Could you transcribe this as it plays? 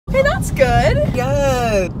That's good.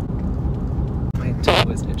 Yeah. My toe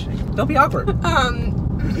is itching. Don't be awkward.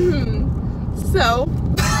 So.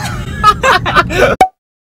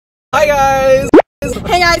 Hi guys.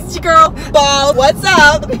 Hey guys, it's your girl, Ball. What's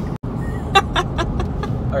up?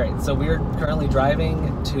 Alright, so we're currently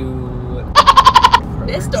driving to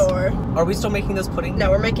This store. Are we still making this pudding? No,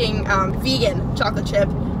 we're making vegan chocolate chip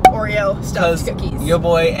Oreo stuffed cookies. Your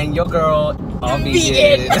boy and your girl are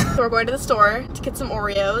vegan. So we're going to the store to get some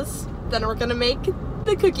Oreos. Then we're gonna make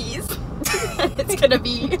the cookies. It's gonna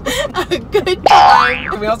be a good time.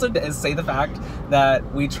 Can we also say the fact that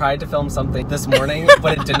we tried to film something this morning,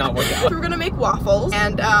 but it did not work out? We're gonna make waffles,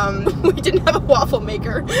 and we didn't have a waffle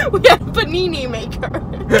maker. We had a panini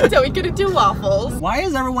maker, so we couldn't do waffles. Why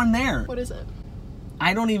is everyone there? What is it?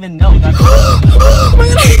 I don't even know. That's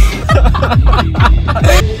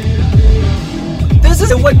This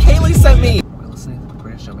is what Kaylee sent me. We're listening to the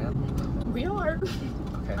Greatest Showman. We are.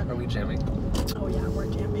 Okay, are we jamming? Oh yeah, we're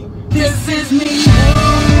jamming. This is me.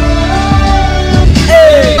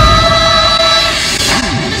 Hey!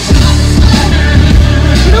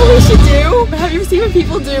 You know what we should do? Have you ever seen when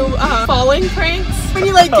people do falling pranks? When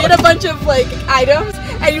you like get a bunch of like items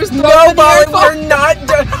and you just throw them in the air. We're not.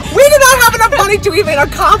 We do not have enough money to even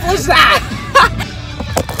accomplish that.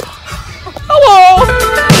 Hello.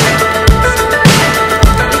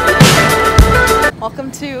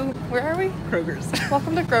 Welcome to, where are we? Kroger's.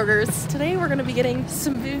 Welcome to Kroger's. Today we're gonna be getting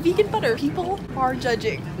some vegan butter. People are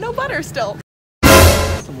judging. No butter still.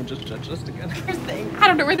 Someone just judged us again. Here's the thing. I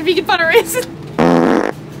don't know where the vegan butter is.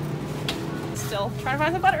 Still trying to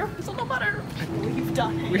find some butter. There's still no butter. We've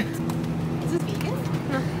done it. Is this vegan?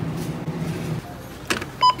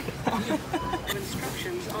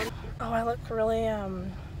 Instructions on. Oh, I look really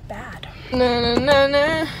bad.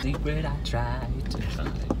 No. Secret I tried to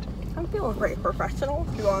find. I'm feeling very professional.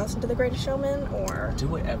 Do you want to listen to The Greatest Showman or Do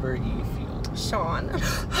whatever you feel. Sean?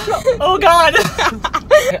 Oh God!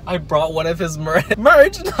 I brought one of his merch,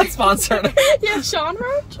 not sponsored. Yeah, Sean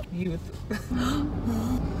merch.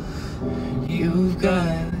 You've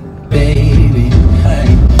got, baby,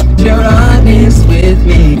 you're honest with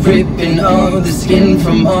me, ripping all the skin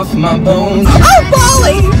from off my bones. Oh,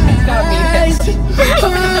 Wally!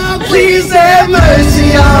 Oh, please have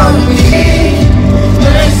mercy on me.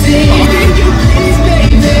 Mercy, please,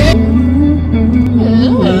 baby.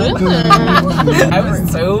 I was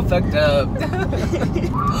so fucked up.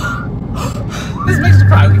 This makes me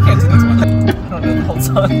cry. We can't do this one. I don't know the whole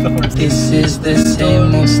song. The worst. This is the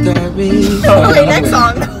same old story. Okay, next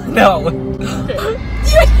song. No. I'm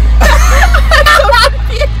so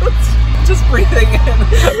confused. Just breathing in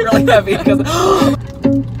really heavy because.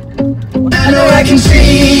 I know I can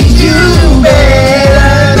treat you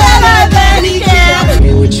better than he can. Tell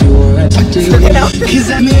me what you want to do, cause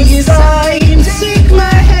I make it fine. Take my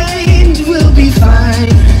hand, we'll be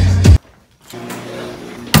fine.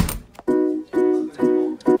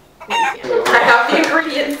 I have the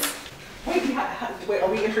ingredients. Wait, are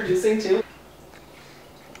we introducing too?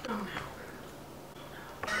 Oh no.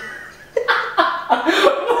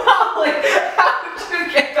 Molly, how did you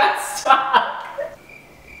get that stuck?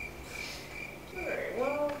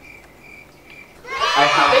 I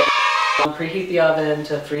have it. Preheat the oven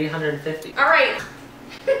to 350. All right.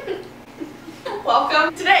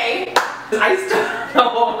 Welcome. Today, I still don't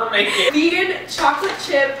know what we're making. vegan chocolate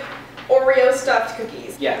chip Oreo stuffed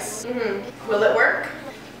cookies. Yes. Will it work?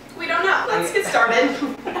 We don't know. Let's get started.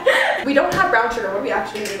 We don't have brown sugar. What are we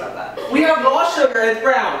actually gonna do about that? We have raw sugar and it's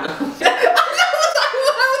brown. What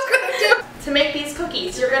I was gonna do. To make these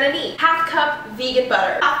cookies, you're gonna need ½ cup vegan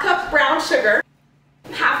butter, ½ cup brown sugar,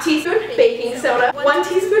 ½ teaspoon baking soda, 1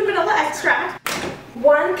 teaspoon vanilla extract,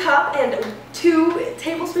 1 cup and 2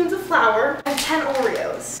 tablespoons of flour, and 10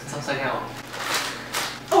 Oreos. It's upside down.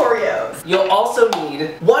 Oreos. You'll also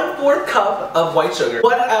need 1/4 cup of white sugar,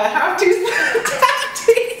 half teaspoon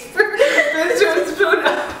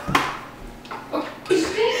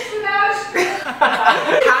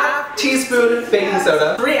half teaspoon baking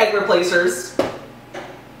soda, 3 egg replacers.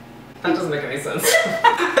 That doesn't make any sense.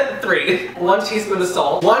 3. 1 teaspoon of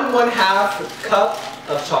salt, 1/2 cup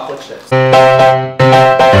of chocolate chips.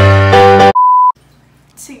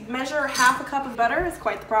 To measure ½ a cup of butter is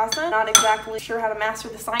quite the process. Not exactly sure how to master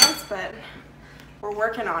the science, but we're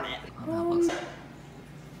working on it.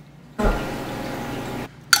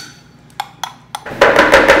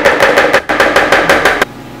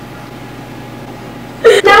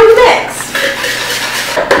 Now we mix.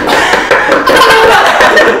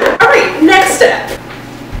 Alright, next step.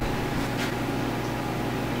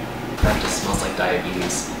 That just smells like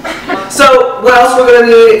diabetes. So what else we're gonna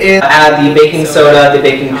need is add the baking soda, the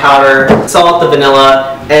baking powder, salt, the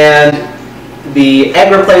vanilla, and the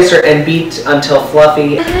egg replacer and beat until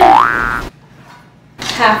fluffy.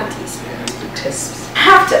 Half a teaspoon. Tisps.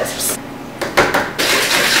 Half tisps.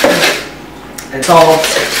 And salt.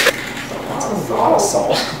 That's a lot of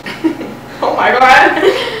salt. Oh my god.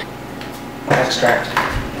 Extract.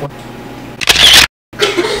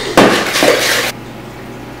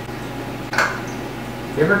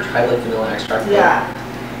 You ever tried like vanilla extract? Yeah.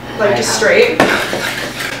 Like just straight.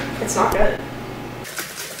 It's not good.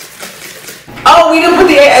 Oh, we didn't put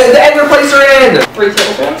the egg replacer in! 3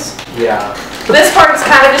 tablespoons. Yeah. This part is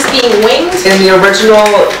kind of just being winged. In the original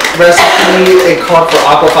recipe, it called for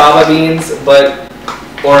aquafaba beans,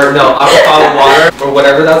 aquafaba water, or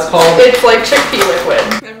whatever that's called. It's like chickpea liquid.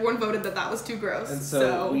 Everyone voted that was too gross. And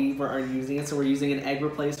so we aren't using it, so we're using an egg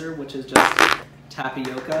replacer, which is just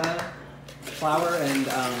tapioca flour and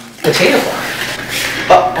potato flour.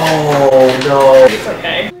 Oh no. It's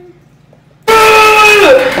okay.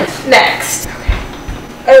 Next.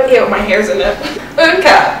 Oh, ew, my hair's in it. 1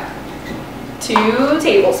 cup. 2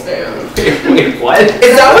 tablespoons. Wait, what?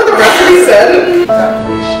 Is that what the recipe said?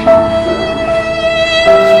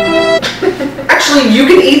 Actually, you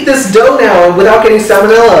can eat this dough now without getting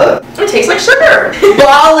salmonella. It tastes like sugar.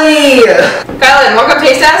 Bali! Kylan, 1 cup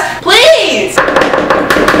taste test, please!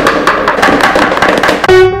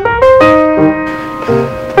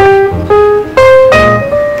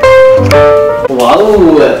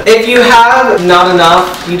 Whoa! If you have not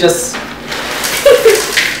enough, you just...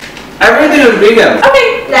 Everything is vegan.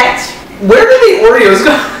 Okay, next. Where did the Oreos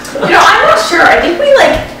go? You know, I'm not sure. I think we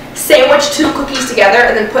like sandwich 2 cookies together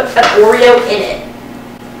and then put an Oreo in it.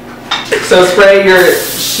 So spray your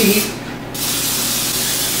sheet.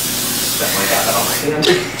 Definitely got that on my hand.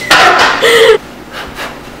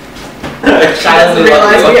 I didn't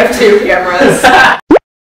realize we have 2 cameras.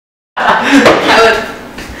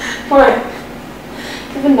 What?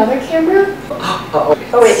 You have another camera? Oh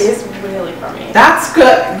wait, it is really crummy. That's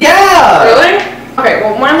good. Yeah! Really? Okay,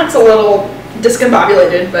 well mine looks a little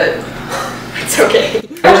discombobulated, but it's okay.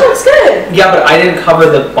 That looks good. Yeah, but I didn't cover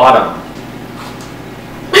the bottom.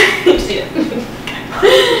 You see it?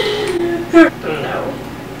 No.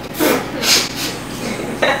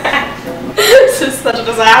 This is such a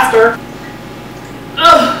disaster.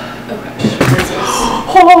 Ugh. Okay.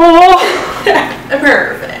 Oh,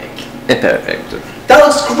 perfect. Perfect. That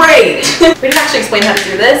looks great! We didn't actually explain how to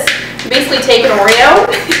do this. You basically take an Oreo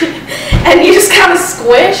and you just kind of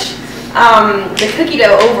squish the cookie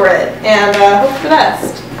dough over it and hope for the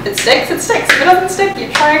best. If it sticks, it sticks. If it doesn't stick, you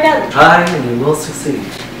try again. Try and you will succeed.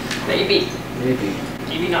 Maybe. Maybe.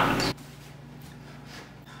 Maybe not.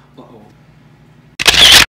 Uh-oh.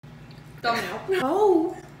 Domino.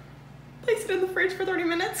 Oh! Place it in the fridge for 30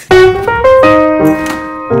 minutes.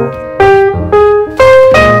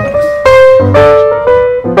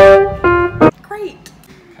 Great.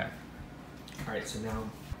 Okay. Alright, so now...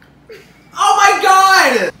 Oh my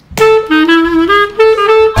god!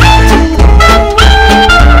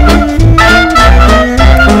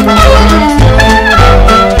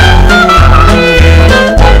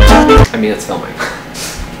 I mean, it's filming.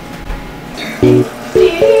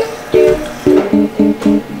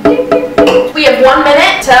 We have 1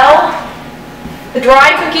 minute till the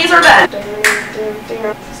dry cookies are done.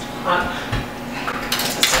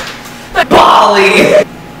 Bali!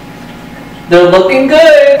 They're looking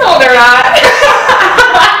good! No, they're not.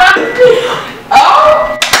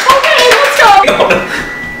 Oh! Okay, let's go!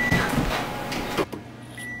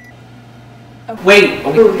 Wait!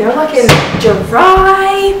 Ooh, they're looking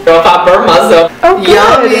dry. Go pop Burma, Oh, good.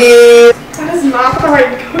 yummy! That is not the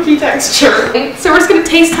right cookie texture. So we're just gonna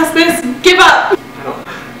taste test this. Give up.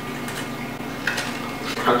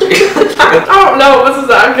 I don't know. This is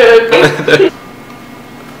not good.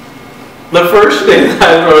 The first thing that I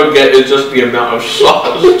don't get is just the amount of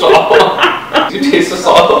salt. You taste the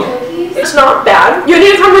salt? It's not bad. You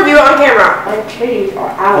need to come review it on camera. My titties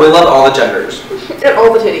are out. We love all the genders. And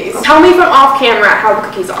all the titties. Tell me from off camera how the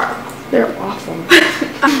cookies are. They're awesome.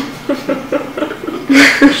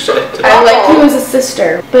 Shit. I like you as a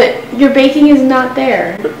sister, but your baking is not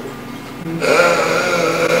there.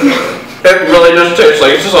 It really just tastes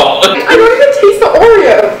like salt. I don't even taste the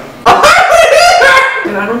Oreo.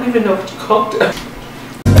 And I don't even know if you cooked it.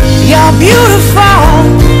 You're beautiful.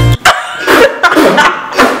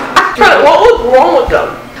 What was wrong with them?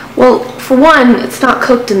 Well, for one, it's not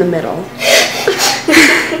cooked in the middle.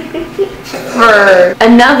 For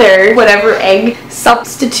another, whatever egg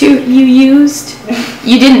substitute you used,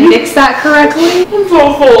 you didn't mix that correctly. I'm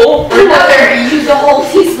so full. For another, you used a whole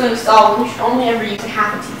teaspoon of salt, and you should only ever use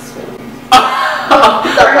half a teaspoon.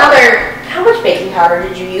 For another, How much baking powder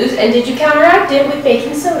did you use, and did you counteract it with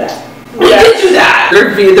baking soda? We did do that.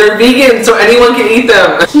 They're vegan, so anyone can eat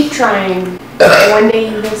them. Keep trying. One day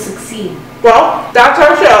you will succeed. Well, that's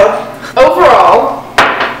our show. Overall,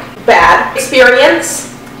 bad.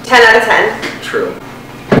 Experience, 10 out of 10. True.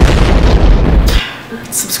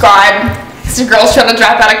 Subscribe. This girl's trying to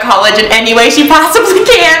drop out of college in any way she possibly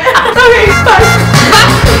can. Okay, bye.